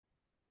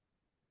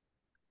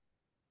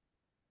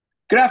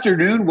Good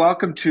afternoon.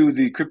 Welcome to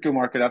the crypto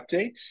market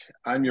updates.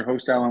 I'm your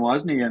host, Alan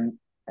Wozny, and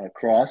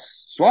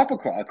across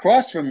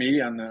from me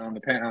on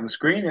the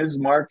screen is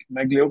Mark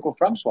Magliocco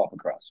from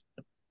SwapAcross.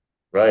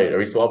 Right. Are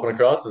we swapping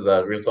across? Is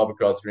that we're gonna swap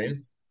across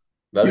screens?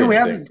 That'd You be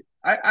know, we interesting.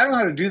 haven't. I don't know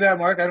how to do that,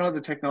 Mark. I don't have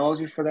the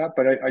technology for that,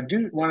 but I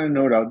do want to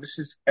note out this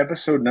is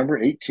episode number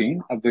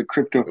 18 of the Ooh,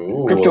 crypto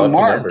lucky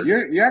Mark. number.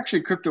 You're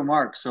actually crypto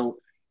Mark, so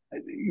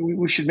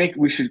we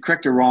should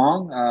correct a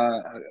wrong.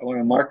 I want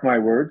to mark my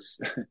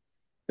words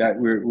that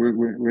we're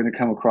going to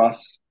come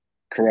across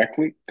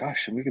correctly.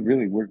 Gosh, we could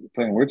really work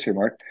playing words here,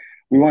 Mark.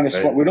 We want to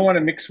swap. Right. We don't want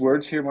to mix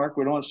words here, Mark.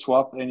 We don't want to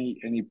swap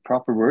any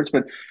proper words.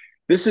 But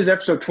this is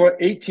episode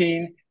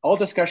 18. All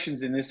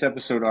discussions in this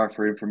episode are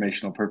for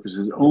informational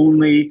purposes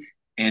only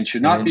and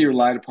should not be Mm-hmm.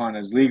 relied upon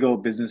as legal,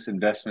 business,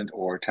 investment,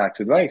 or tax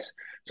advice.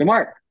 So,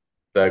 Mark,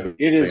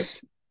 it Exactly.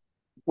 is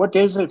what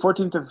day is it?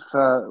 14th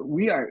of.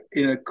 We are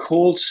in a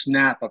cold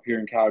snap up here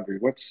in Calgary.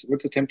 What's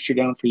the temperature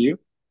down for you?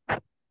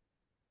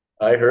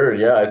 I heard.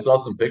 Yeah, I saw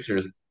some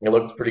pictures. It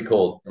looked pretty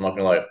cold. I'm not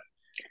gonna lie.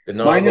 Did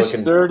not look Minus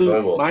 30,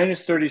 enjoyable. minus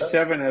That,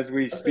 37 as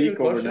we that's a good speak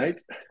question.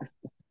 overnight.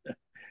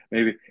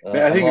 Maybe. I I'm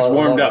think it's not. I'm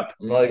warmed not. up.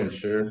 I'm not even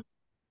sure.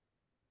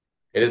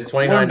 It is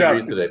 29 Warmed up.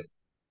 degrees It's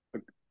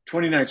today.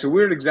 29. So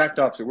we're the exact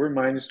opposite. We're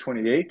minus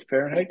 28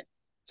 Fahrenheit,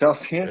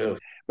 Celsius. Ew.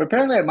 But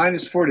apparently at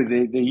minus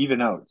 40, they even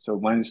out. So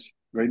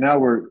right now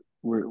we're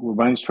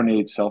minus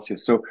 28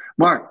 Celsius. So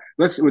Mark,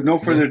 let's with no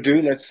further Mhm.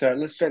 ado, let's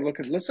start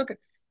looking. Let's look at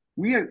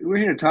we're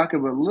here to talk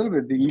about a little bit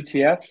of the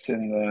ETFs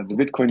and the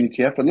Bitcoin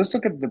ETF, but let's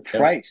look at the Yep.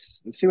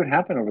 price. Let's see what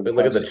happened over the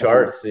Look at the past couple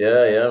of. charts.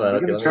 Yeah, yeah, man.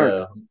 Look at Okay, the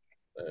chart.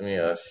 let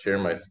me share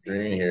my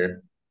screen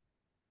here.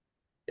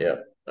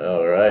 Yep.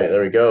 All right,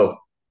 there we go.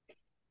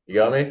 You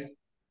got me?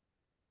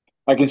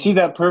 I can see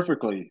that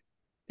perfectly.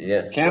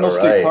 Yes. All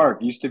Candlestick right.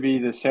 Park used to be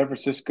the San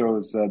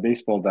Francisco's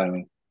baseball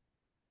diamond.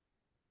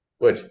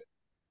 Which?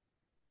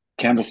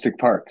 Candlestick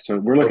Park. So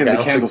we're Oh, looking at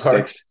the Candlestick Park.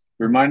 candlesticks.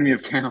 Remind me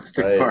of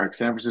Candlestick Right. Park,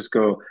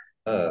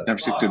 Uh, San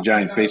Francisco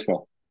Giants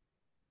baseball.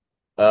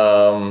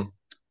 um,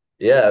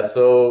 yeah,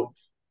 so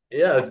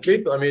yeah,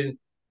 I mean,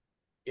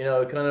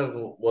 it kind of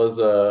was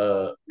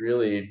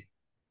really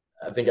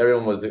I think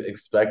everyone was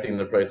expecting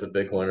the price of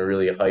Bitcoin to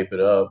really hype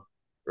it up,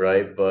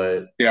 right?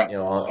 But Yeah,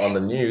 on the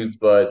news,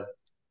 but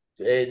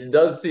it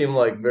does seem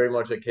like very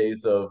much a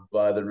case of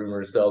buy the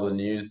rumor, sell the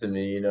news to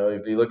me.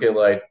 If you look at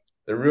like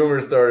the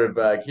rumors started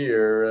back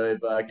here, right,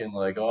 back in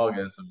like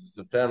August of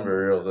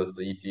September, of this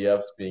the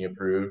ETFs being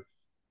approved.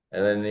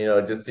 And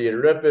then just see it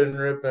ripping,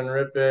 ripping,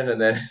 ripping, and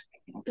then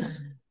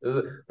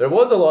there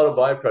was a lot of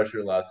buy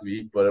pressure last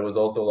week, but it was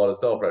also a lot of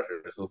sell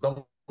pressure. So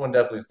someone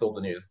definitely sold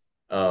the news,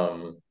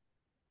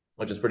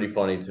 which is pretty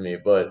funny to me.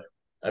 But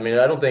I mean,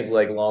 I don't think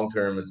like long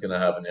term it's going to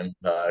have an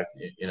impact.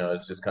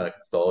 It's just kind of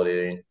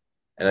consolidating.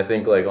 And I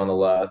think like on the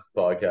last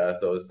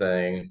podcast, I was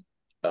saying,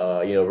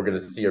 we're going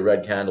to see a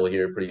red candle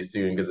here pretty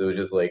soon because it was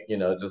just like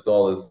just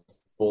all this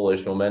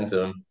bullish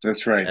momentum,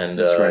 that's right. and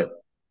That's right.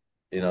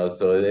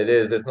 so it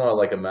is. It's not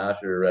like a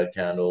master red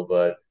candle,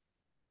 but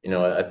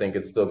I think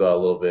it's still got a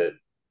little bit.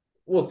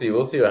 We'll see.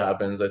 We'll see what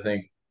happens. I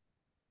think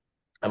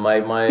my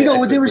You know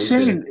what they were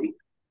expectation. saying?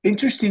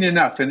 Interesting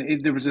enough,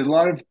 and there was a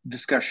lot of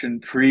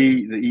discussion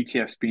pre the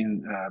ETFs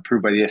being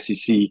approved by the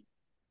SEC.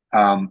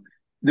 Um,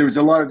 there was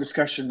a lot of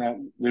discussion that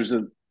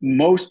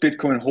most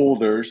Bitcoin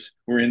holders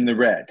were in the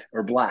red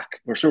or black,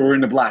 or so we're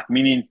in the black,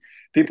 meaning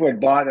people had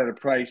bought at a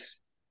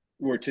price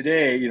where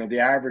today, the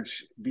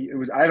average, it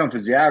was, I don't know if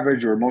it's the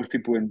average or most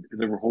people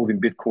that were holding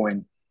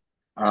Bitcoin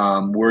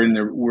were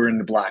in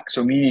the black.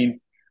 So meaning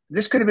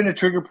this could have been a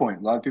trigger point.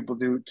 A lot of people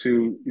do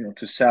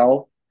to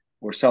sell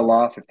or sell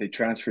off if they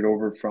transferred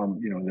over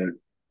from the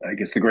I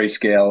guess the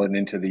grayscale and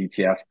into the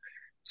ETF.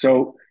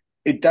 So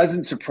it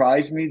doesn't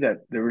surprise me that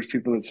there was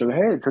people that said,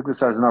 "Hey, I took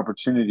this as an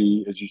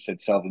opportunity, as you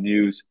said, sell the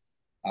news.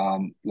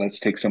 Let's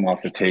take some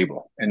off the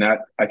table." And that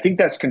I think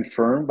that's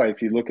confirmed by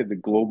if you look at the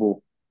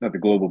global, not the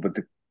global, but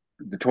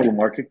the total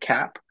market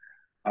cap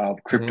of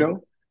Mhm.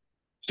 crypto.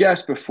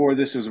 Just before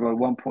this, it was about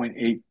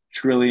 1.8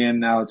 trillion.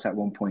 Now it's at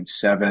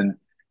 1.7.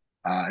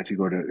 If you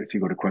go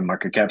to coin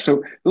market cap,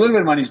 so a little bit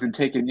of money's been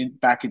taken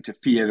back into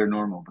fiat or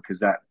normal because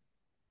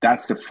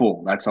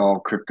that's all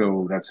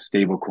crypto, that's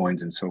stable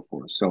coins and so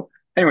forth. So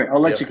anyway, I'll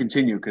let you Yep.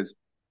 continue because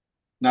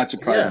not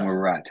surprising Yeah. where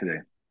we're at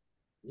today.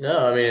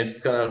 No, I mean it's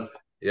just kind of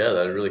yeah,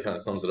 that really kind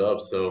of sums it up.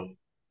 So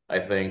I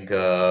think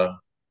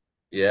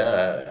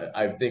yeah,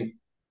 I think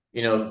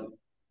you know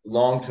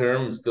long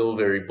term still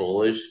very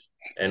bullish,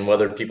 and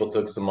whether people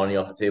took some money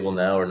off the table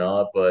now or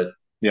not, but I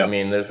Yeah,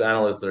 mean there's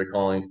analysts that are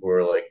calling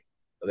for like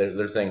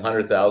they're saying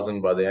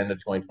 100,000 by the end of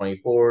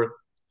 2024,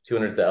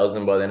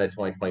 200,000 by the end of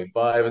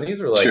 2025, and these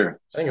are like sure.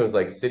 I think it was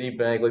like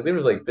Citibank, like there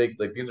was like big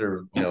like these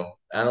are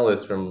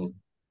analysts from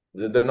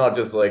they're not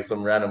just like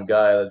some random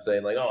guy that's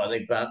saying like, oh, I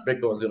think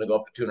Bitcoin's gonna go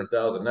up to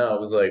 200,000. No,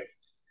 it was like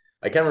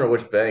I can't remember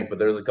which bank, but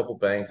there was a couple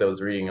banks I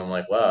was reading. I'm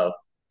like, wow,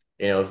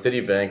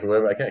 Citibank or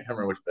whatever. Can't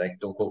remember which bank.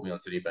 Don't quote me on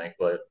Citibank,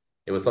 but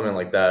it was something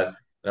like that.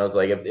 And I was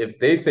like, if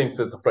they think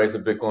that the price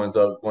of Bitcoin's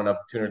up going up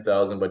to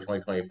 200,000 by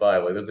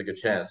 2025, like there's a good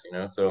chance.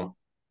 So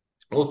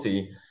we'll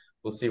see.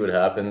 we'll see what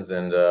happens,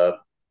 and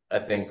I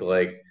think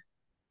like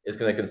it's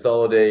going to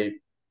consolidate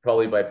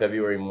probably by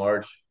February,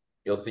 March.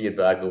 You'll see it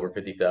back over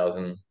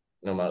 50,000,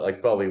 no matter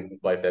like probably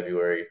by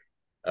February.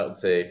 I would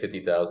say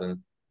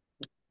 50,000.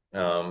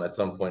 At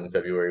some point in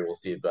February, we'll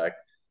see it back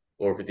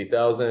over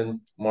 50,000.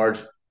 March,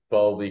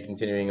 probably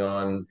continuing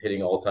on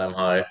hitting all-time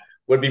high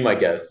would be my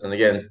guess. And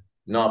again,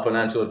 not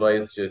financial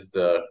advice, just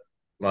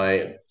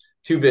my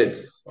two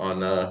bits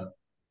on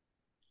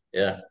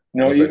yeah, on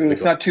No, the price of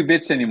it's Bitcoin. not 2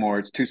 bits anymore.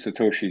 It's two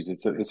satoshis.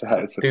 It's a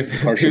Two,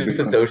 partial two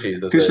Bitcoin. satoshis.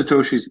 That's Two right.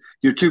 satoshis.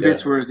 Your 2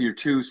 bits Yeah. worth, your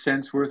 2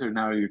 cents worth, or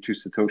now your 2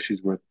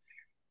 satoshis worth.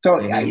 So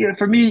Hmm.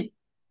 for me,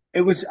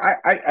 it was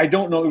I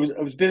don't know.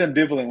 It was a bit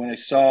ambivalent when I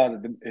saw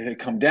that it had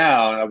come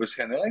down. I was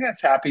kind of like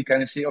that's happy,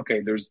 kind of see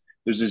okay. There's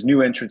this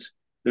new entrance.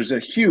 There's a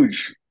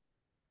huge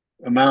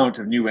amount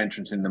of new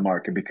entrants in the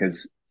market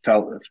because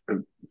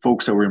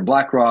folks that were in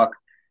BlackRock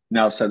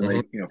now Hmm.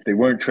 suddenly, if they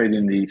weren't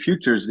trading the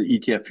futures, the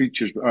ETF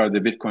futures or the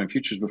Bitcoin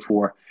futures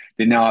before,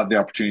 they now have the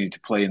opportunity to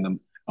play in them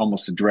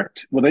almost a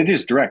direct. Well, it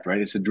is direct, right?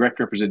 It's a direct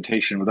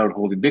representation without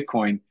holding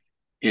Bitcoin.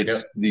 It's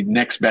Yep. the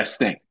next best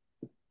thing,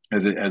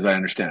 as I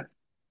understand.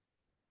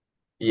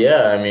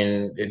 Yeah. I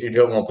mean, if you're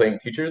talking about playing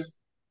futures,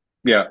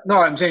 Yeah. No,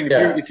 I'm saying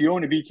yeah. if you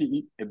own a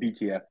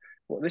BTF,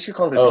 well, they should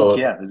call it a Oh,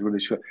 BTF is what they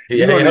should. If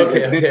yeah. you own Yeah. a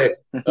Okay. Bitcoin, Okay.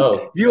 if Oh,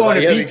 I you own thought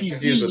a you had me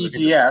confused with BTC the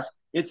futures. ETF,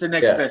 it's the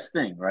next Yeah. best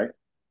thing, right?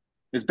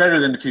 It's better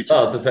than the No,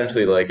 futures. it's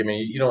essentially like, I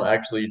mean, you don't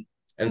actually,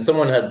 and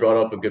someone had brought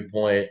up a good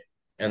point,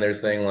 and they're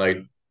saying like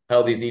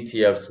how these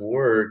ETFs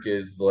work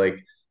is like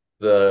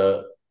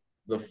the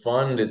the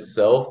fund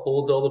itself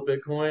holds all the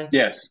Bitcoin.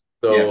 Yes.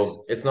 Yes.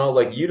 So it's not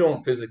like you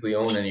don't physically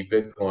own any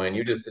Bitcoin.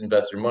 You just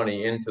invest your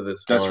money into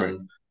this That's right.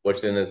 fund,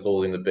 which then is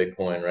holding the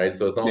Bitcoin, right?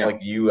 So it's not Yeah. like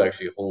you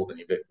actually hold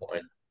any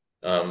Bitcoin.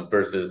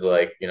 Versus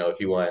like, if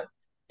you went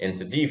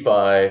into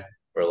DeFi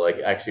or like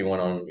actually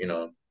went on,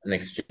 an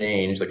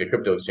exchange, like a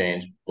crypto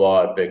exchange,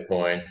 bought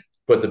Bitcoin,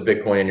 put the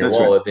Bitcoin in your That's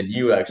right. wallet, then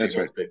you actually That's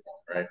right. hold the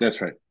Bitcoin, right?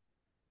 That's right.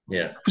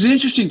 Yeah. Was it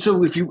interesting?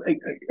 So if you,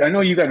 I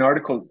know you got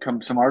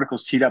some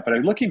articles teed up, but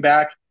I'm looking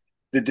back,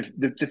 the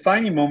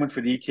defining moment for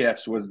the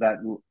ETFs was that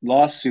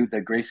lawsuit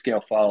that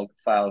Grayscale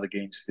filed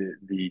against SEC.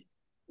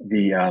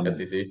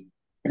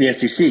 the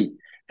SEC,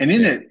 and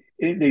in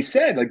Yeah. they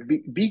said like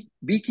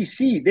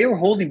BTC, they were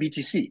holding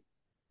BTC,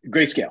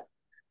 Grayscale.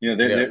 Yeah.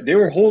 They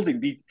were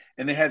holding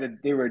and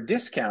they were a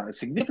discount, a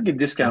significant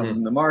discount from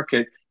Hmm. the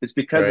market. It's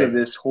because of Right.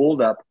 this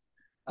holdup,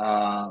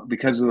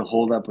 because of the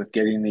holdup with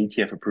getting the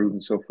ETF approved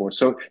and so forth.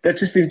 So that's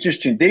just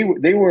interesting.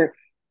 They were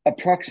a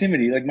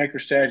proximity like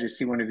MicroStrategy.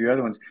 See one of your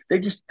other ones. They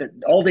just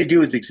all they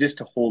do is exist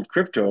to hold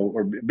crypto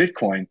or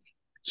Bitcoin.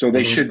 So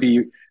they should Hmm.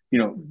 be,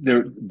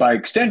 they're by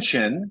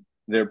extension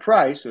their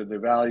price or their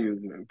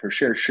value per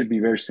share should be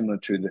very similar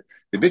to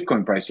the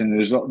Bitcoin price. And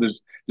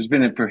there's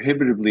been a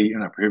prohibitively,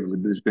 not prohibitively,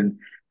 but there's been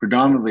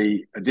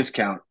predominantly a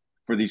discount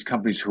for these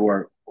companies who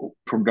are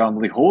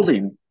predominantly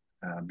holding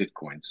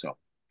Bitcoin. So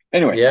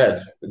anyway, Yeah,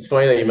 it's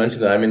funny that you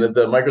mentioned that. I mean,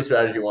 the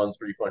MicroStrategy one's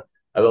pretty fun.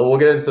 We'll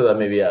get into that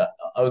maybe.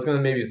 I was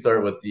gonna maybe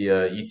start with the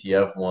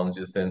ETF one,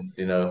 just since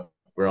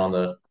we're on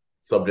the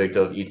subject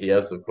of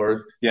ETFs, of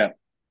course. yeah,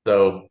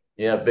 So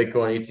yeah,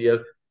 Bitcoin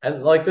ETFs,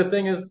 and like the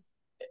thing is,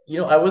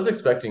 I was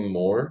expecting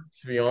more,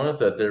 to be honest,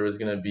 that there was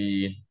gonna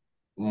be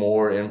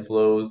more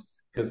inflows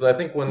because I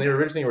think when they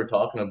originally were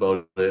talking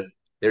about it,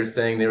 they're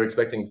saying they were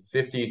expecting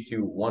 50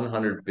 to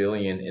 100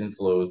 billion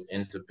inflows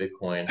into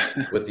Bitcoin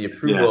with the yeah,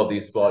 approval of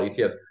these spot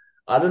ETFs.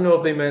 I don't know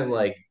if they meant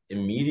like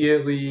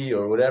immediately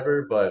or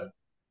whatever, but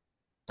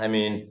I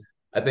mean,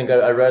 I think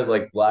I read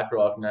like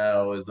BlackRock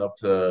now is up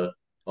to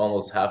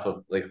almost half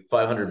of like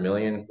 500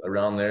 million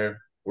around there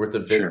worth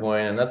of sure.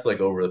 Bitcoin, and that's like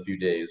over a few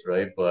days,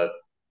 right? But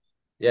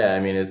yeah, I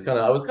mean,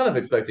 I was kind of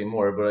expecting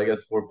more, but I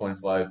guess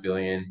 4.5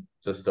 billion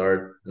to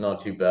start,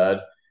 not too bad.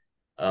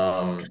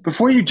 Um,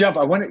 Before you jump,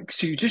 I want to.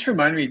 So you just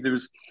reminded me there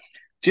was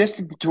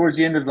just towards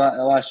the end of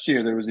last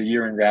year there was a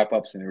year in wrap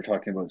ups, and they were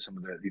talking about some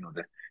of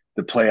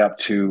the play up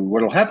to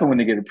what will happen when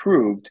they get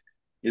approved.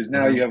 Is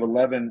now you mhm.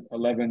 have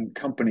 11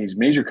 companies,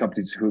 major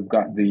companies who've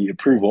got the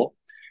approval,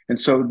 and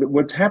so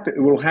what's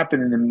happened will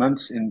happen in the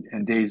months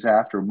and days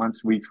after,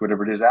 months, weeks,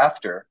 whatever it is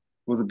after,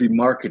 will be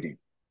marketing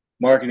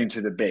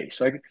to the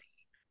base. Like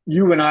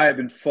you and I have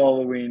been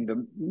following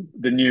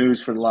the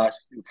news for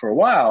a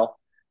while,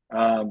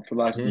 for the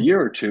last Mhm.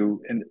 year or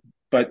two, and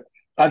but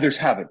others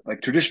haven't.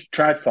 Like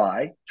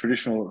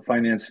traditional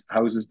finance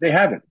houses, they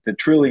haven't. The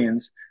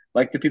trillions,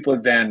 like the people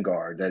at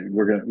Vanguard, that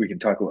we can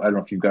talk about. I don't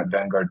know if you've got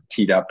Vanguard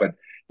teed up, but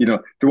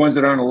the ones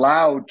that aren't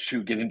allowed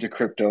to get into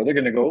crypto, they're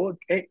going to go,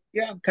 okay,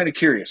 yeah, I'm kind of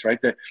curious, right?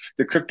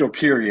 The crypto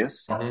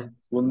curious Mhm.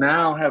 will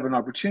now have an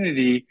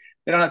opportunity.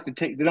 They don't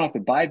have to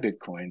buy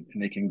Bitcoin,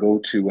 and they can go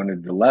to one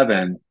of the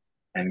 11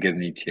 and get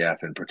an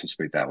ETF and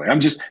participate that way.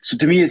 So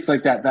to me, it's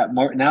like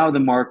now the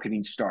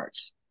marketing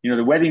starts.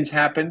 The weddings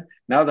happen.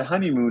 Now the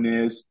honeymoon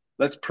is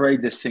let's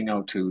parade this thing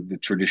out to the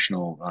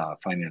traditional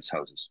finance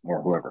houses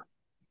or whoever.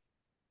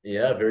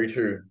 Yeah, very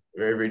true.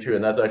 Very, very true.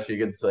 And that's actually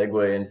a good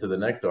segue into the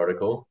next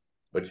article,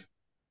 which,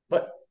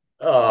 but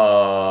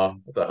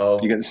What the hell?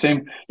 You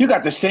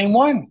got the same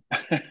one.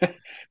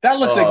 That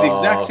looks like the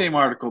exact Uh, same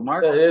article,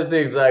 Mark. that is the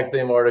exact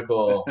same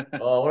article.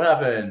 Oh, what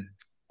happened?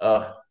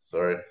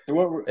 Sorry.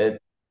 What were-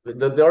 It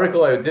the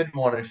article I did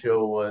want to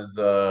show was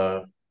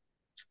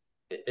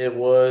it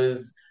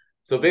was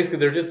so basically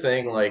they're just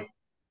saying like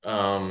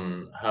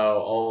how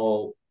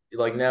all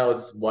like now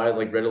it's wide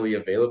like readily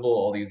available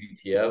all these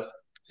ETFs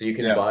so you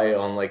can yeah, buy it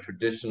on like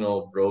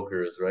traditional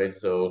brokers, right?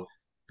 So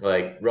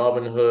like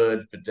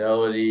Robinhood,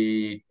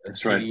 Fidelity,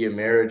 that's right. TD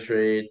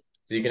Ameritrade,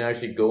 so you can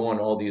actually go on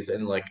all these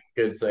and like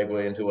good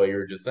segue into what you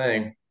were just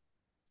saying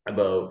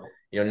about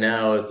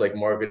now it's like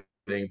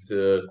marketing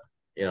to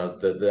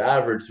the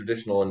average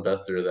traditional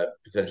investor that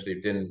potentially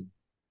didn't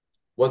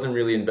wasn't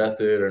really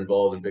invested or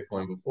involved in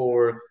Bitcoin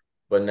before,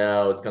 but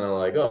now it's kind of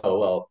like, oh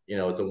well,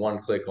 it's a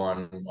one click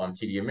on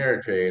TD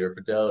Ameritrade or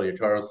Fidelity or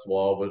Charles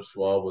Schwab, which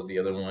Schwab was the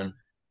other one.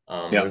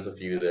 Yeah. There's a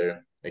few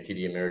there, like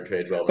TD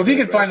Ameritrade, Well, if you Robinhood,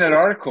 can find that Revolut.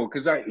 article,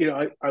 because I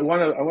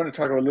want to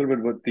talk a little bit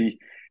about the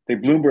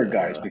Bloomberg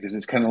guys Yeah. because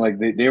it's kind of like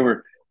they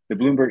were the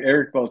Bloomberg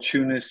Eric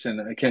Balchunas and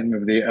I can't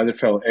remember the other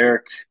fellow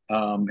Eric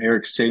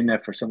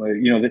Saneff or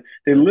something.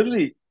 They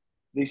literally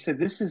they said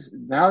this is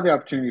now the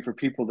opportunity for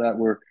people that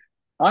were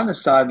on the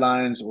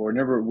sidelines or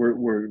never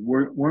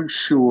weren't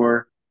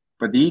sure,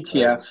 but the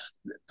Right. ETF.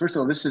 First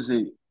of all, this is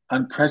the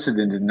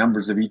unprecedented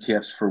numbers of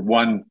ETFs for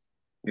one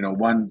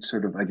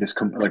sort of I guess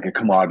like a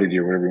commodity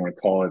or whatever you want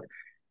to call it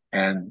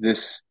and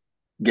this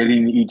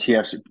getting the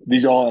ETFs,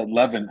 these all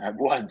 11 at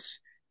once.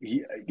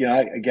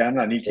 Again, I'm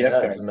not an ETF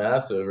Yeah, guy, it's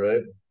massive,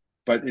 right?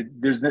 but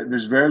there's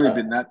rarely Uh,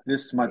 been that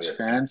this much yeah.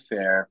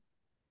 fanfare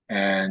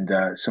and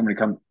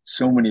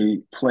so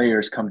many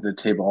players come to the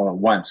table all at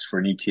once for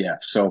an ETF.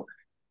 So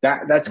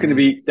that's going to Hmm.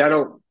 be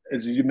that'll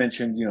as you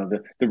mentioned,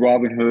 the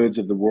Robin Hoods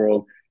of the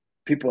world,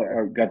 people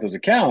are got those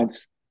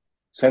accounts.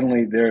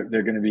 Suddenly they're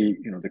going to be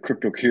the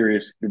crypto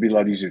curious. It'll be a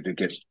lot easier to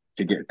get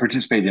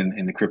participate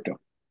in the crypto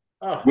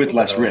Oh, with what the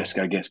less risk,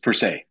 hell? I guess, per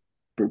se,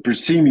 per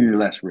seemingly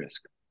less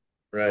risk.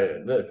 Right.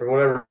 For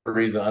whatever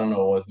reason, I don't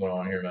know what's going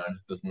on here, man. It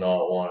just does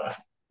not want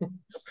to.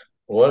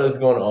 What is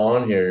going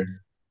on here?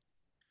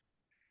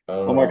 I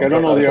don't Well, know. Mark, I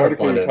don't I know was the trying to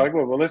article find you're it. talking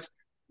about. Well,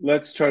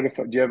 let's try to.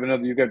 Do you have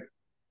another? You got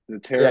the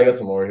Yeah, I got Terra.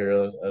 some more here.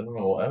 I don't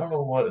know. I don't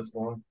know what is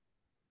going.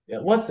 Yeah,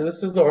 what?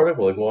 This is the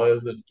article. Like, why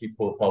does it keep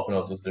popping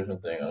up this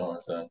different thing? I don't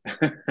understand.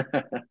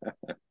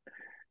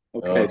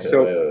 Okay, Okay,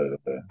 so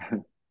wait.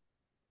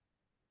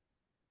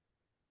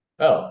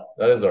 Oh,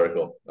 that is the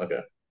article. Okay,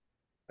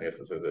 I guess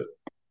this is it.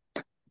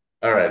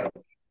 All right.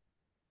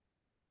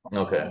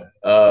 Okay.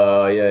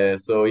 Yeah.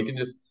 So you can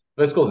just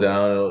let's scroll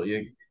down.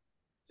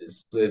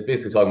 It's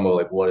basically talking about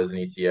like what is an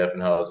ETF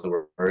and how does it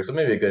work. So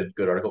maybe a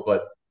good article,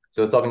 but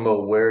so it's talking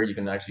about where you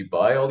can actually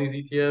buy all these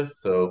ETFs.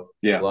 So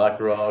yeah,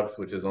 BlackRock's,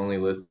 which is only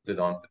listed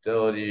on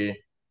Fidelity,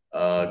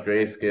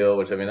 Grayscale,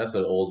 which I mean that's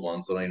an old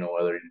one, so I don't even know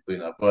whether you're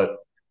including that. But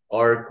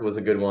ARK was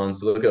a good one.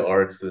 So look at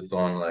ARK's. It's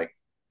on like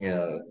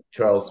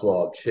Charles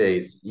Schwab,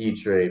 Chase,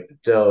 E-Trade,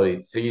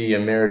 Fidelity, TD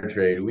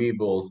Ameritrade,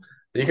 Webull.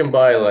 So you can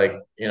buy like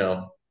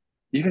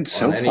even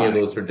on any of SoFi.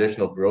 those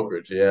traditional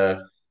brokerage. Yeah.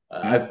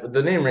 Yeah.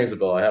 The name rings a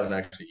bell. I haven't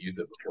actually used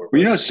it before,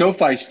 Well, but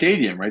SoFi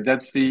Stadium, right?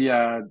 That's the.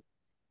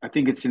 I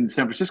think it's in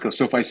San Francisco.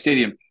 SoFi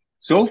Stadium.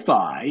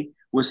 SoFi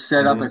was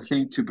set up, I hmm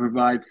think, to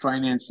provide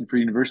financing for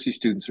university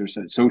students, or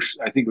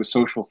social. I think it was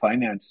social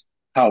finance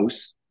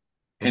house.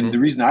 And the hmm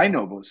reason I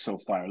know about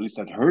SoFi, or at least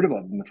I'd heard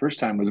about them the first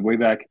time, was way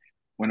back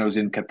when I was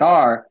in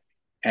Qatar,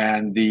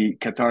 and the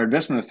Qatar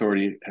Investment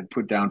Authority had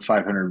put down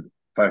 500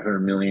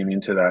 million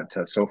into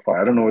that SoFi.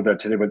 I don't know what that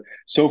today, but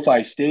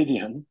SoFi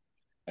Stadium,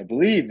 I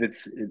believe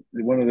it's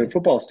one of the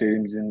football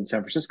stadiums in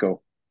San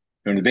Francisco,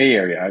 or in the Bay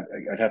Area.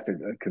 I'd have to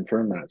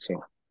confirm that.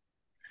 So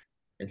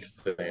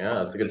Interesting. Yeah,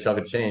 that's a good chunk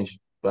of change,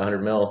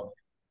 500 mil.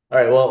 All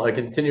right, well,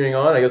 continuing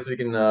on, I guess we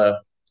can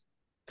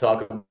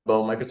talk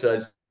about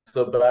MicroStrategy.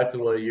 So back to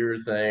what you were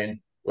saying,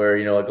 where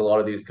like a lot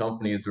of these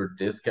companies were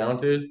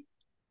discounted.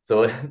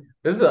 So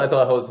this is I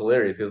thought was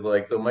hilarious because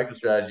like so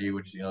MicroStrategy,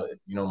 which if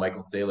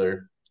Michael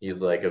Saylor, he's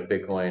like a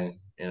Bitcoin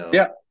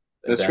yeah,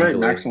 that's right.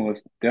 evangelist.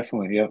 Maximalist,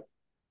 definitely. Yeah.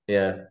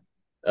 Yeah.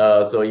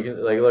 So you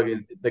can like look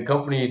the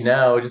company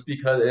now just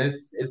because and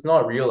it's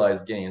not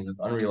realized gains, it's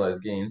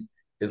unrealized gains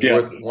is Yeah,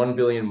 worth 1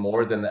 billion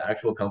more than the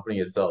actual company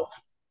itself.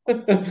 So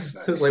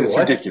it's like it's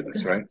what?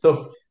 ridiculous, right?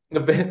 So the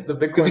Because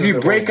Bitcoin that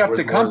they're holding is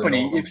worth more than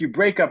all of if them. you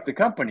break up the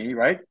company,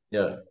 right?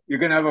 Yeah. You're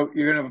gonna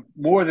have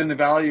more than the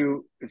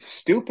value. It's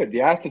stupid.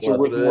 The assets are Well,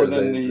 that's worth what it more is.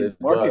 than They the they've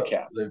market got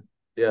cap.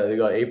 they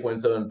got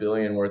 8.7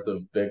 billion worth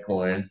of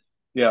Bitcoin.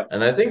 Yeah,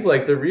 And I think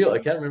like I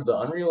can't remember the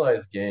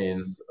unrealized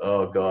gains.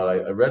 Oh God,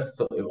 I read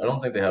I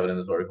don't think they have it in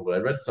this article, but I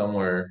read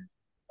somewhere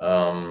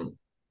um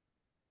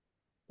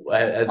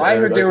I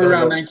heard they I were don't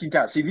around know.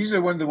 19,000. See, these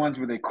are one of the ones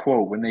where they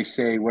quote when they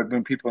say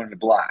when people are in the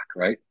black,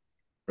 right?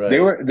 They Right.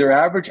 were their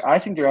average. I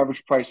think their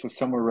average price was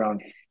somewhere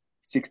around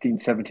 16,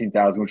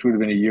 17,000, which would have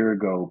been a year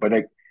ago. But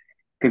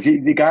because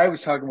the guy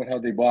was talking about how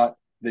they bought.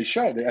 They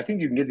showed. I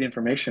think you can get the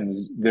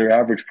information. Their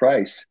average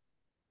price.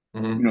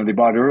 hmm They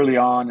bought early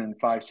on in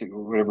 5, 6,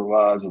 or whatever it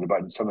was, or they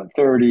bought some at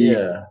 30.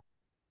 Yeah.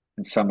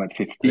 and some at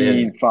They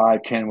 15, had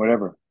 5, 10,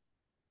 whatever.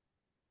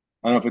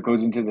 I don't know if it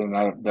goes into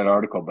that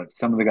article, but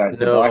some of the guys,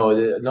 the black,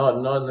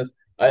 no, not in this.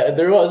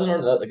 There was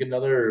like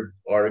another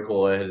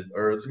article I had,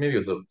 or maybe it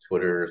was a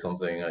Twitter or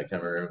something. I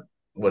can't remember,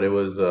 but it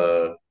was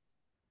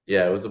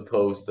yeah, it was a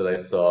post that I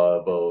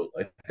saw about.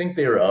 I think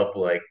they were up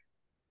like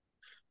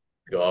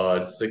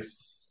God,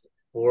 six,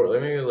 four, I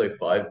mean, it was like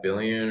 5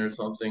 billion or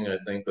something. I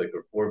think like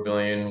or 4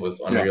 billion was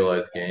yeah.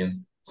 unrealized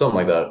gains, something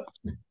like that.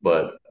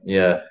 But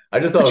yeah, I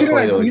just thought But it you was know,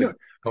 funny though, like you the know,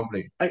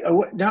 company.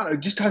 now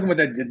just talking about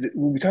that,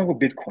 when we talk about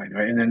Bitcoin,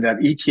 right, and then that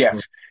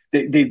ETF,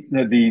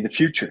 Mhm. the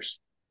futures,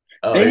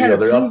 Oh, they there you had go.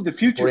 They're approved up the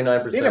future.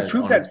 They had 49%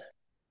 approved on its. that.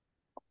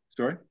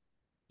 Sorry.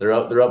 They're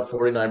up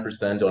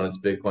 49% on its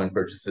Bitcoin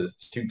purchases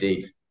to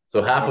date.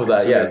 So half of Okay,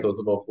 that, so yeah. they're So it's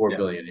about four yeah.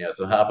 billion. Yeah.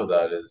 So half of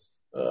that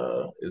is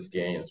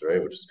gains,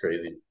 right? Which is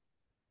crazy.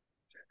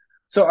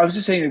 So I was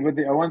just saying what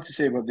I wanted to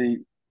say about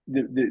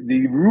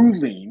the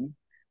ruling.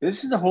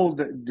 This is the whole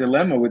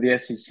dilemma with the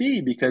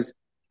SEC because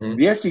Hmm.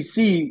 the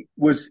SEC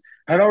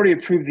had already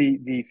approved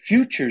the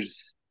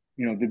futures,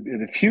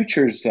 the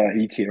futures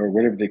ETF or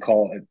whatever they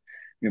call it,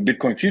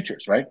 Bitcoin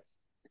futures, right?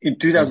 In Hmm.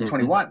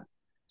 2021.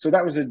 So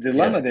that was a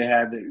dilemma Yeah. they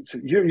had. So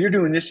you're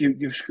doing this,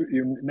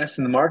 you're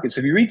messing the market.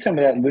 So if you read some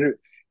of that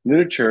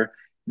literature,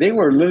 they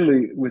were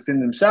literally within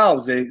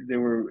themselves. They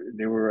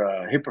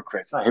were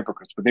hypocrites, not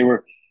hypocrites, but they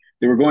were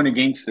going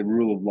against the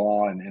rule of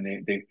law, and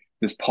they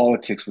this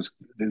politics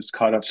was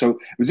caught up. So it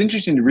was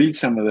interesting to read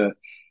some of the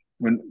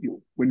when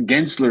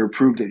Gensler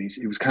approved it.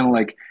 It was kind of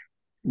like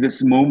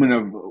this moment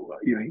of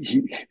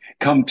he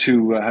come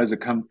to has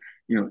it come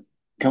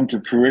come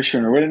to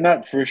fruition or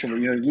not fruition, but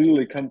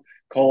literally come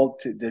called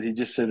to, that he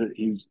just said that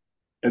he's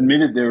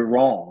admitted they're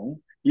wrong,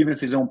 even if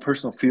his own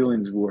personal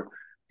feelings were.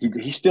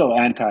 He's still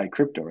anti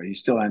crypto, right? He's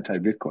still anti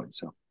Bitcoin.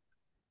 So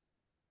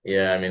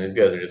Yeah. I mean, these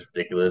guys are just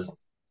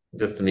ridiculous,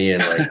 just to me,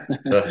 and like,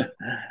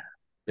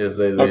 just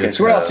they okay, just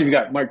so what kind else of. have you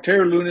got? Mark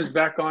Terra Luna's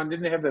back on.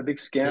 Didn't they have that big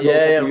scandal a Yeah,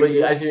 couple yeah, of but years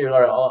ago? actually,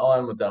 all right, I'll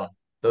end with that one.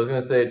 So I was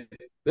gonna say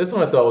this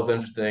one I thought was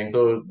interesting.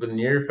 So the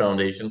Near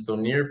Foundation, so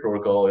Near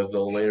Protocol is a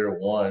layer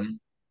one,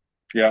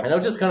 Yeah, and I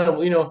was just kind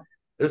of,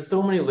 there's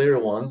so many layer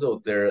ones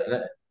out there.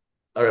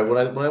 All right,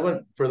 when I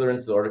went further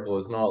into the article,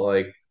 it's not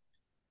like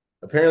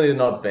apparently they're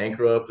not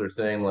bankrupt. They're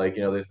saying like,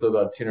 they still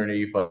got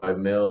 285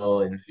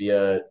 mil in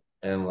fiat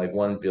and like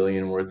 1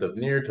 billion worth of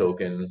Near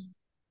tokens.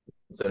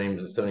 70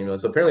 million.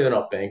 So apparently they're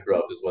not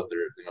bankrupt, is what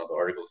the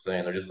article's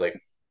saying. They're just like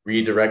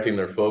redirecting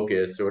their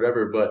focus or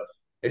whatever. But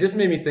it just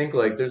made me think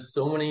like there's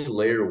so many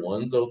layer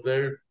ones out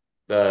there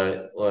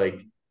that like,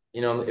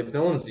 if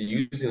no one's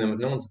using them, if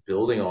no one's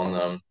building on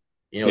them,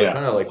 they're yeah,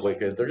 kind of like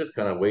they're just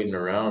kind of waiting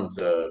around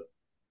to,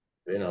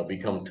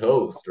 become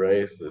toast,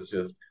 right? So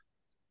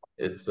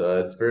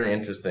it's very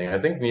interesting. I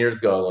think Near's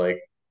got like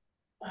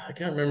I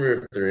can't remember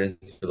if they're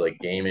into like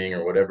gaming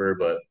or whatever,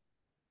 but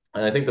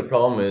and I think the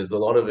problem is a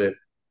lot of it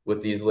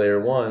with these layer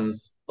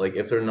ones, like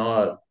if they're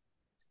not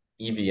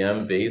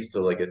EVM based,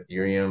 so like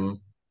Ethereum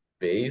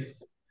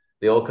based,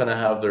 they all kind of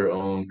have their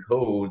own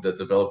code that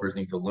developers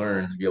need to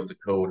learn to be able to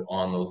code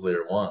on those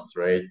layer ones,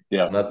 right?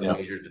 yeah, And that's a yeah.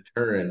 major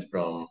deterrent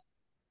from,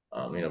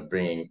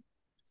 bringing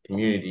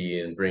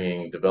community and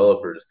bringing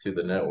developers to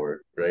the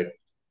network, right?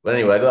 But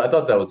anyway, I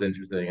thought that was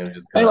interesting and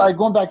just kind Anyway, of,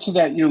 going back to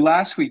that,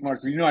 last week, Mark,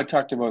 I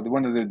talked about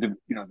one of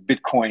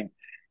Bitcoin,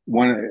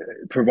 one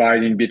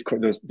providing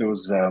Bitcoin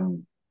those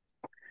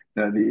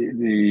they're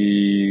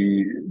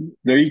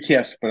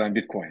ETFs but on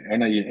Bitcoin. I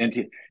know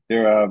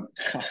they're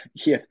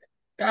yeah,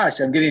 gosh,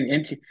 I'm getting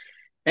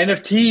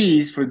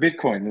NFTs for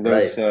Bitcoin.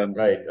 right, Those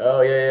right.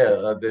 Oh yeah,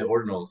 yeah, the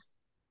ordinals.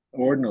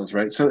 ordinals,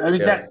 right? So I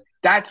mean Yeah.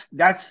 that's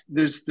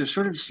there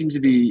sort of seems to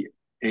be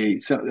a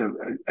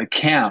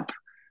camp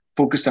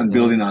focused on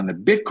building Hmm. on the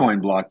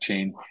Bitcoin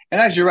blockchain.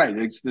 And as you're right,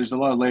 there's a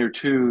lot of layer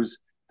twos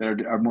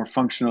that are more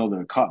functional,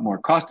 they're more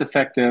cost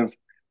effective.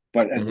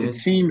 But it Hmm.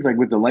 seems like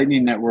with the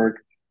Lightning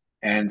Network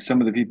and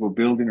some of the people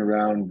building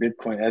around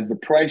Bitcoin, as the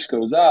price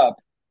goes up,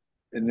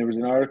 and there was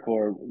an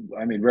article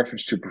I made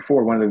reference to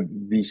before, one of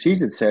the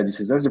VCs had said, he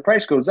says, as the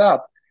price goes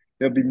up,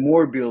 there'll be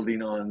more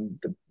building on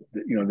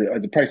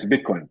the price of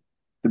Bitcoin.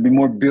 There'll be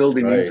more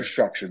building Right.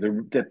 infrastructure,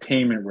 the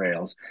payment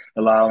rails,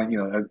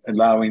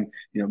 allowing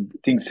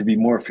things to be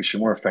more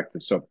efficient, more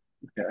effective. So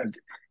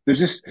there's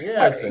just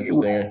Yeah, it's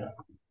interesting.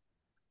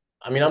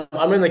 I mean,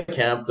 I'm in the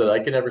camp that I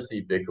can never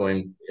see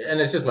Bitcoin, and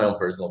it's just my own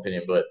personal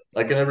opinion, but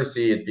I can never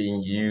see it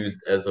being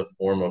used as a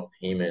form of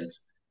payment,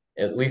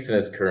 at least in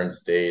its current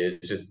state.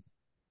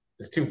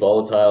 It's too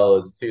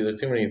volatile. There's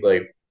too many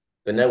like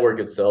the network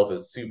itself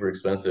is super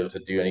expensive to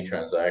do any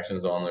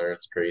transactions on there.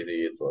 It's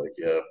crazy. It's like,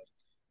 yeah,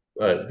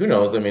 but who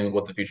knows? I mean,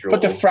 what the future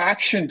but the holds.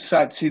 fraction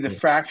side, see the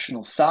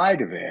fractional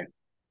side of it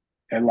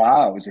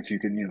allows if you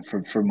can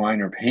for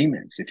minor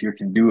payments if you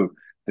can do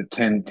the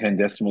 10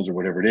 decimals or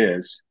whatever it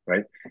is,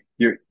 right?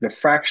 You're the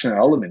fractional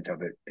element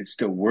of it, it's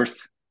still worth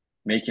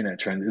making that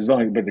trend as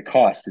long, but the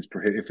cost is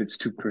if it's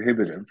too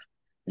prohibitive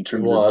in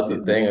terms Well, of that's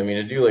the thing. I mean,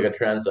 to do like a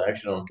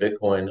transaction on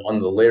Bitcoin on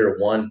the layer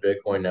one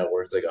Bitcoin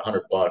network, it's like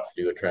 $100 to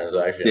do a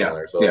transaction yeah, on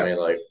there. So I yeah, mean,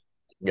 like.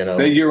 You But know,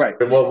 you're right.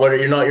 what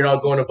you're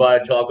not going to buy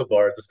a chocolate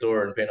bar at the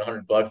store and paying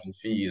 $100 in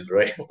fees,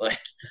 right? Like,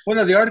 Well,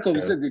 no, the article you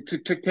was know, that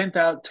it took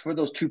 10,000 for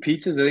those two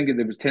pizzas. I think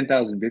it was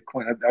 10,000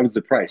 Bitcoin. That was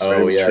the price, right?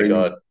 It oh was yeah, trading,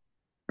 God,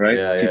 right?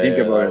 If you think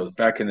yeah, about that it, was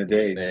back in the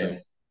day. insane. So,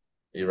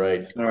 You're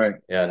right. all right.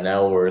 Yeah,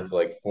 now worth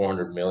like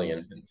 400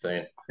 million.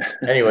 Insane.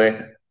 Anyway,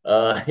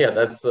 yeah,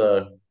 that's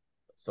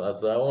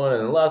that one.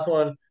 And the last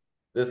one,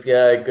 this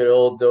guy, good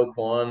old Do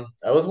Kwon.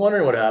 I was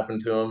wondering what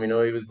happened to him. You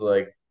know, he was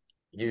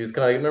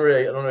kind of, remember,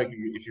 I don't know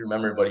if you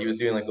remember, but he was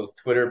doing like those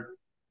Twitter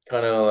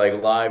kind of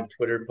like live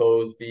Twitter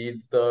post feed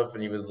stuff,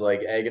 and he was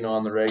like egging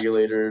on the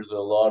regulators, the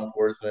law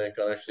enforcement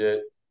kind of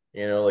shit.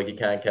 You know, like, you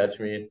can't catch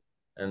me,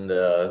 and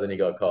then he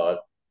got caught.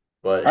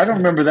 But I don't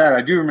remember that.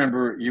 I do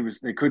remember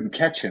they couldn't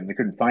catch him. They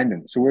couldn't find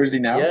him. So where is he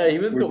now? yeah,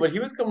 Where is he? but he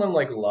was coming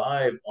like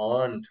live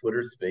on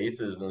Twitter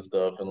Spaces and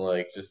stuff, and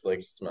like just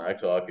like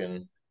smack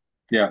talking.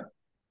 Yeah.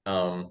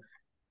 Um,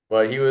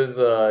 but he was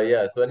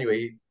yeah. So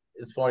anyway,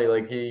 it's funny.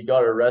 Like, he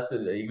got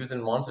arrested. He was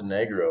in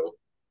Montenegro,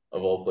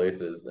 of all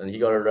places, and he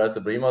got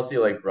arrested. But he must be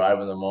like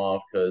bribing them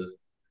off because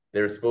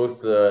they were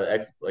supposed to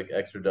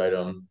extradite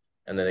him,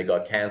 and then it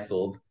got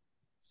canceled.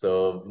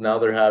 So now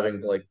they're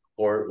having like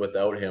court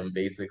without him,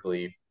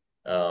 basically,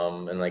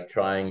 and like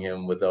trying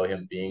him without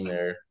him being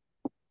there.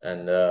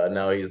 And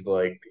now he's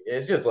like,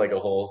 it's just like a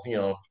whole,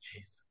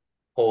 jeez,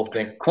 whole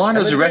thing. Kwan And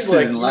was the dude,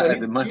 arrested like, at the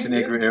he is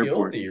Montenegro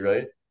airport. guilty,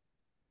 right?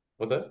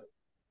 What's that?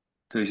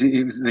 So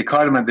they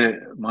caught him at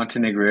the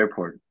Montenegro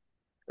airport.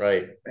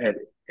 Right. At,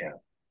 yeah.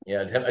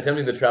 Yeah,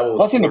 attempting to travel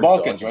with That's in the forged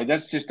Balkans, right?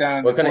 documents. That's just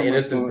down What the kind of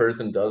innocent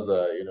person does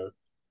that, you know?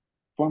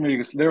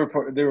 They were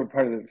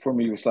part of the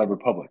former Yugoslav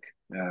Republic,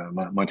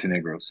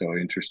 Montenegro. So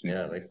interesting.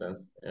 Yeah, it makes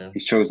sense. Yeah.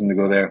 He's chosen to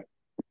go there.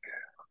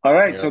 All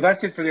right, so Yeah.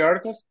 that's it for the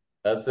articles.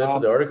 That's it for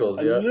the Um, articles.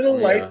 a Yeah. Let little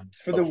me light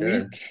for the stop week.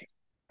 sharing.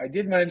 I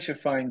did manage to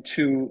find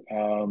two.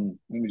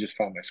 Let me just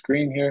find my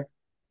screen here.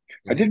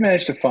 I did Hmm.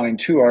 manage to find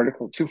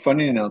two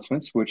funding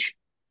announcements, which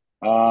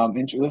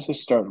let's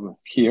just start with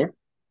here.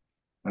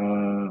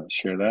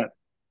 Share that.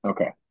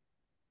 Okay.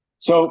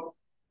 So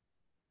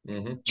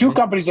two Hmm.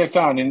 companies I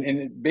found,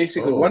 and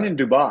basically one Oh, in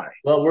Dubai.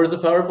 well, where's the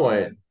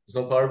PowerPoint? There's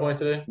no PowerPoint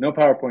today? No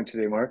PowerPoint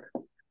today, Mark.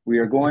 We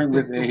are going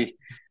with a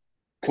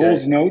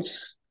Cole's Okay.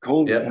 notes,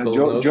 Yeah, Cole's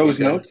notes. Joe's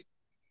Okay. notes.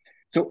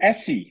 So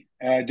SC,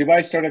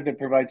 Dubai startup that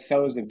provides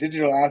sellers of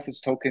digital assets,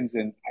 tokens,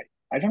 and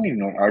I don't even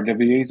know what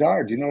RWAs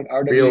are. Do you know what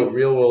RWA?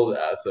 Real world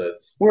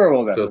assets. We're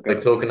all So that's it's okay.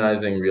 like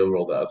tokenizing real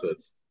world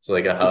assets. So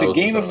like a With the house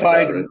or something like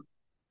that, gamified, right?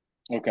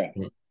 okay.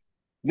 Mhm.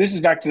 This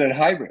is back to that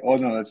hybrid. Oh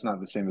no, that's not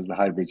the same as the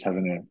hybrids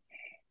having a.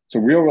 So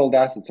real world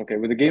assets, okay.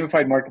 With a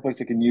gamified marketplace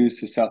they can use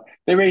to sell.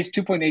 They raised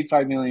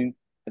 2.85 million.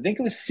 I think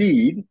it was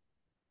seed.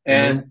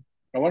 And Hmm.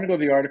 I want to go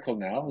to the article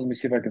now. Let me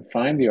see if I can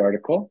find the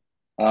article.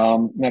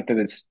 Not that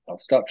it's, I'll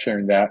stop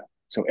sharing that.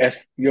 So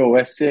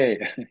SCOSC.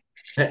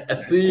 I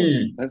That's good.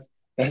 see.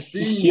 I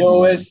see.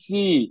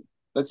 SCOSC.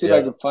 Let's see if I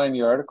Yeah. can find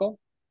the article.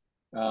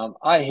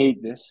 I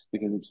hate this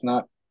because it's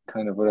not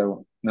kind of what I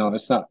want. No,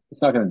 it's not.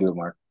 It's not going to do it,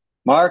 Mark.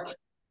 Mark,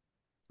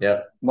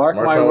 Yeah. mark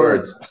Mark my my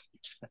words. words.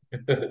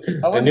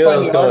 I I want to knew that find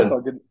was the coming.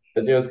 article.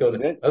 I knew it was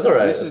coming. This, That's all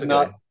right. this That's is okay.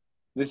 not.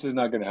 This is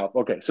not going to help.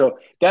 Okay, so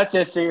that's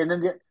SC, and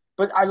then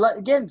but I like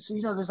again. So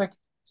there's like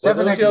What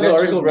don't you 7X have the Ventures,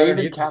 article right Maven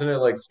underneath? Cap. Isn't it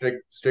like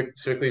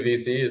strictly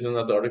VC? Isn't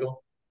that the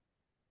article?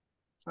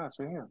 Oh, it's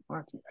right here,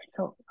 Mark.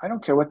 I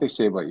don't care what they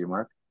say about you,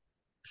 Mark.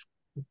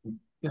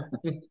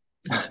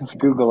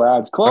 Google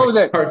Ads. Close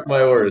it. Mark my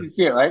You can words.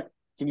 see it, right?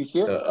 Can you see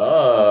it?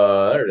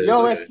 There it is.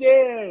 Yo, Okay. SC.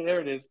 There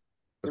it is. The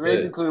That's raise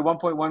it. included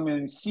 1.1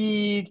 million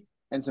seed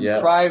and some Yeah.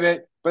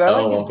 private. But I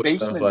like Oh, this 1.75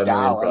 basement million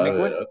DAO. I'm like, private.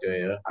 what?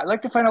 Okay, yeah. I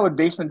like to find out what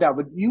basement DAO.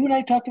 But you and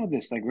I talked about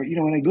this. Like,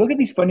 when I look at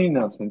these funding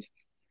announcements,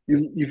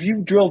 if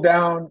you drill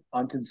down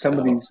onto some of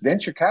Wow. these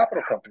venture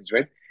capital companies,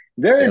 right?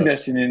 They're Yeah.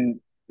 investing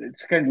in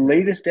it's kind of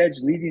latest edge,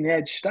 leading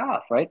edge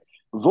stuff, right?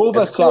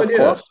 Vova It's a cool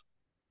Selfcorp. idea.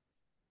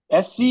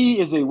 SC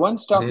is a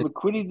one-stop Hmm.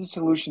 liquidity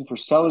solution for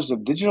sellers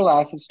of digital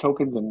assets,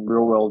 tokens, and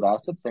real-world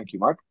assets. Thank you,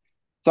 Mark.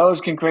 Sellers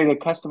can create a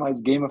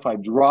customized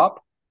gamified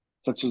drop,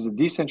 such as a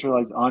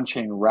decentralized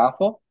on-chain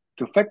raffle,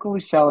 to effectively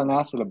sell an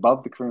asset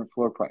above the current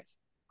floor price.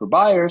 For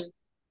buyers,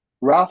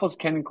 raffles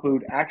can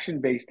include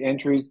action-based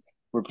entries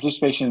where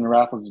participation in the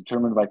raffle is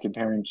determined by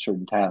comparing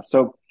certain tasks.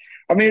 So,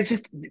 I mean, it's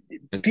just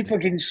people are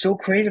getting so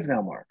creative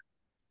now, Mark.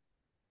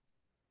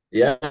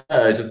 Yeah,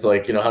 it's just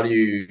like, how do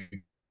you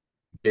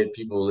get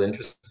people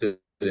interested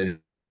in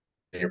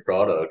your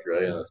product,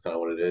 right? And that's kind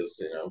of what it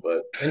is.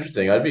 But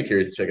interesting. I'd be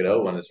curious to check it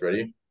out when it's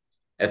ready.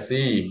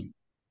 SC.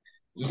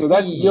 So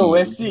that's Yo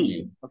SC.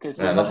 EC. Okay,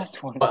 so the Man, that's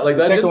last one, like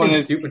the that second just one seems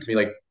is stupid to me.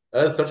 Like,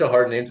 that is such a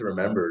hard name to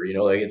remember.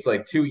 Like, it's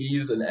like two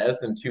E's, an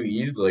S, and two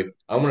E's. Like,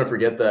 I'm gonna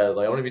forget that.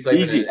 Like, I'm gonna be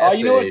typing in an easy. Oh,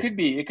 you know what it essay. could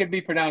be? It could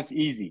be pronounced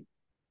easy.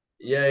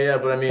 Yeah, yeah,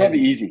 but I It's probably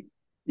mean, easy.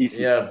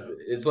 Easy. yeah,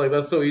 it's like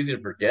that's so easy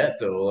to forget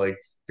though. Like,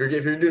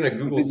 if you're doing a But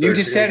Google you search,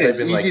 just you're gonna said it. type It's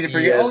in easy like to E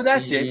forget. Oh, S E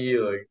that's it. E.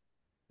 Like,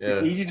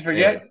 It's yeah. easy to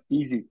Anyway, forget.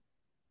 Easy.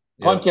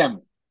 yeah.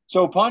 Pontem.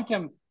 So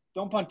Pontem,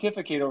 don't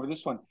pontificate over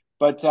this one,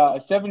 but a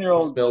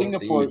 7-year-old Spell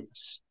Singapore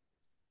C.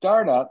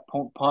 startup,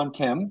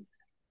 Pontem,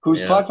 whose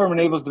Yeah. platform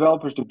enables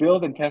developers to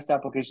build and test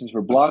applications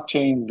for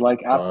blockchains like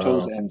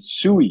Aptos Wow. and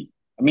Sui.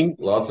 I mean,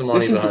 Lots of money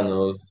this is behind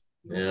those.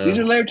 these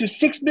Yeah. are layered to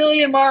 6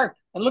 million mark.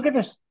 And look at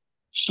this.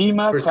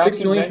 Shima, For six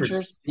Kraken million for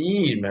Ventures,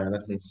 seed, man,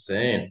 that's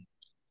insane.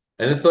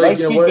 And it's like,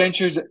 you know Lightspeed what?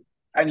 Ventures,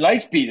 and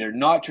Lightspeed are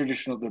not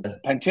traditional. The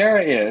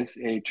Pantera is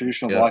a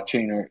traditional Yeah.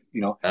 blockchain, or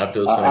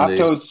Aptos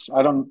Foundation.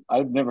 Aptos.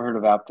 I've never heard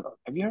of Aptos.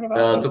 Have you heard of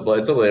It's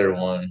Aptos? a layer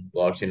one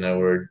blockchain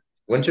network.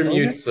 Oh, is it?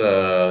 Wintermute's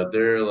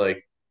they're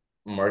like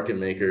market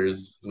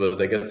makers,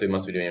 but I guess they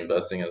must be doing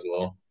investing as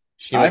well.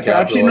 Shima I've seen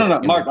Capital, I've no, no,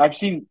 seen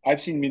Mark.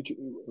 I've seen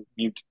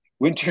mute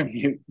winter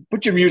mute.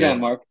 Put your mute on, yeah,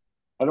 Mark.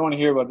 I don't want to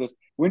hear about this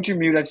winter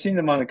mute. I've seen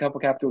them on a couple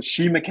capitals.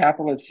 Shima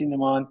Capital. I've seen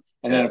them on,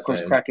 and then yeah, of course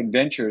same. Kraken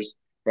Ventures.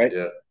 Right.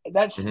 Yeah.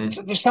 That's Hmm.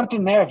 so there's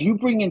something there. If you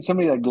bring in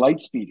somebody like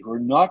Lightspeed, who are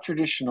not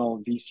traditional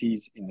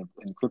VCs in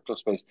crypto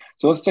space.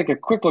 So let's take a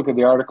quick look at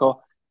the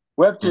article.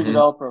 Web3 Hmm.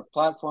 developer of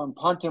platform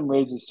Pontum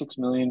raises 6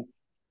 million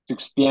to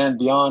expand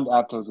beyond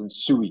Aptos and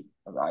Sui.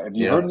 Have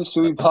you heard Yeah. of the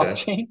Sui Okay.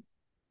 blockchain?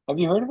 Have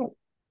you heard of it?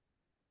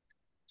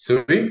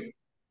 Sweet.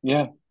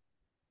 Yeah, I've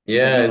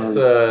Yeah, never it's heard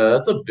of it.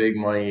 that's a big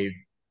money.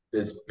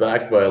 It's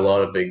backed by a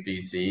lot of big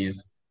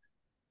VCs,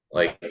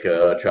 like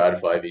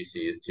TradFi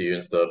VCs too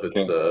and stuff.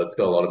 Okay. It's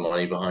got a lot of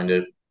money behind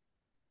it.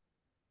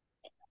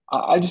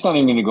 I just not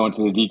even going to go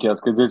into the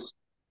details because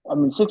I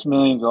mean, 6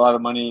 million is a lot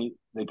of money.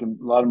 They can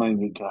a lot of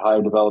money to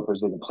hire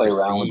developers. They can play For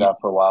around with seed. that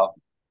for a while.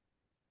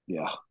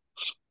 Yeah.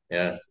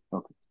 Yeah.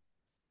 Okay.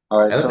 All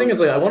right. And the thing So is,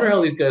 like, I wonder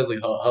how these guys,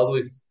 like, how do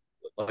these,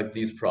 like,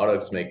 these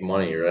products make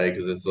money, right?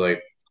 Because it's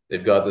like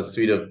they've got this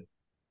suite of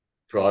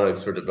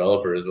products for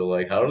developers, but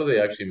like, how do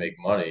they actually make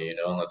money?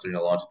 Unless they're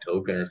gonna launch a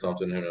token or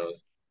something, who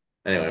knows?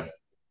 Anyway.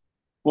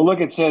 well,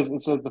 look. It says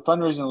the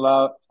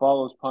fundraising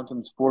follows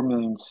Pontum's 4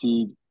 million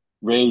seed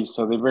raise.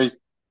 So they've raised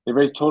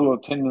total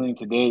of 10 million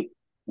to date.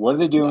 What are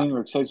they Wow. doing?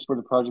 We're excited for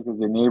the project as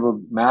they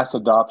enabled mass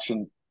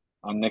adoption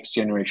on next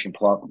generation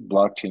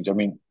blockchains. I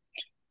mean,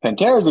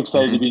 Pantera is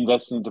excited to Hmm. be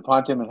investing into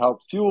Pontum and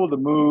help fuel the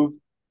move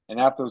and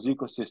Aptos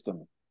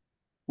ecosystem.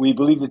 We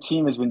believe the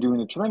team has been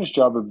doing a tremendous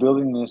job of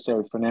building the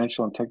necessary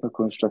financial and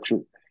technical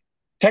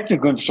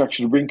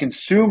infrastructure to bring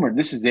consumer.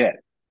 This is it,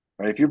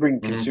 right? If you bring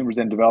Hmm. consumers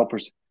and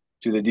developers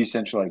to the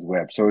decentralized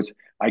web, so it's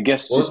I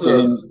guess Well, just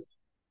getting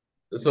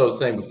that's what I was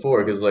saying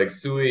before, because like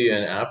Sui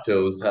and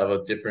Aptos have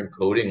a different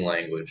coding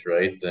language,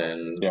 right,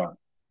 yeah.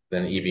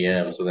 than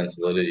EVM, so than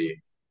Solidity.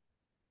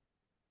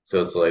 So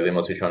it's like they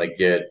must be trying to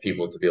get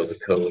people to be able to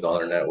code on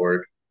their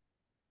network.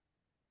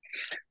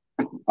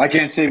 I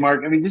can't say,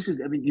 Mark. I mean,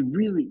 you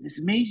really, this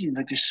is amazing.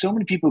 Like, there's so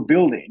many people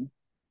building,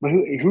 but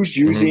who's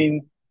Hmm.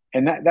 using,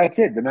 and that's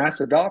it, the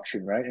mass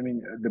adoption, right? I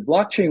mean, the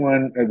blockchain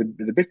one, or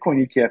the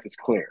Bitcoin ETF is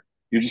clear.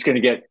 You're just going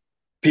to get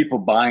people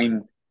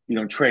buying,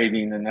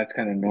 trading, and that's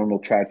kind of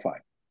normal TradFi.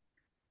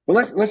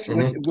 But let's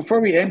Hmm. before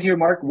we end here,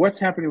 Mark, what's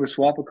happening with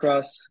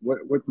SwapAcross?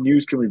 What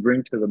news can we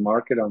bring to the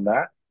market on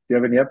that? Do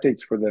you have any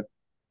updates for the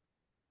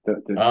two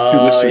listers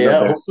out Yeah,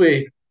 there?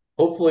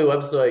 hopefully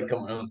website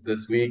coming out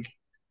this week.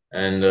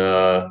 And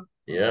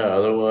yeah,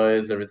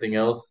 otherwise everything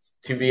else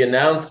to be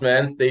announced,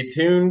 man. Stay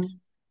tuned.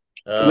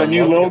 So the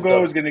new Lots of good logo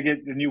stuff. is going to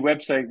get the new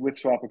website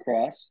with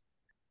SwapAcross.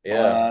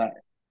 Yeah. Uh,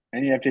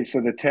 any updates?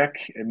 So the tech,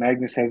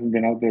 Magnus hasn't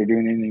been out there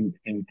doing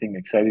anything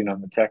exciting on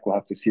the tech. We'll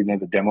have to see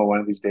another demo one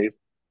of these days.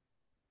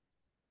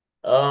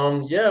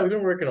 Yeah, we've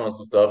been working on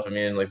some stuff. I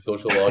mean, like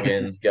social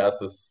logins,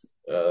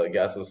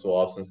 gasless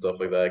swaps and stuff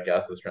like that,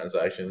 gasless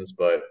transactions,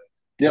 but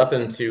Yep.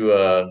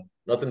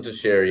 nothing to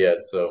share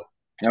yet. So,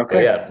 but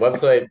Okay. yeah,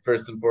 website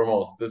first and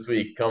foremost this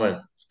week coming.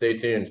 Stay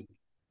tuned.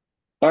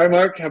 All right,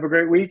 Mark. Have a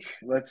great week.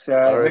 Let's All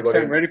right, next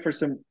time buddy. ready for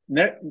some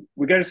net.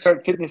 We got to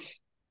start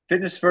fitness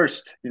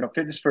first.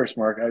 Fitness first,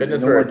 Mark. Fitness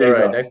No more first. All days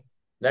right, off.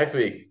 next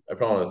week. I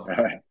promise.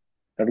 All right.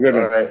 Have a good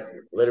All one. right.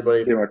 Later,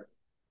 buddy. See you, Mark.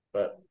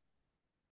 Bye.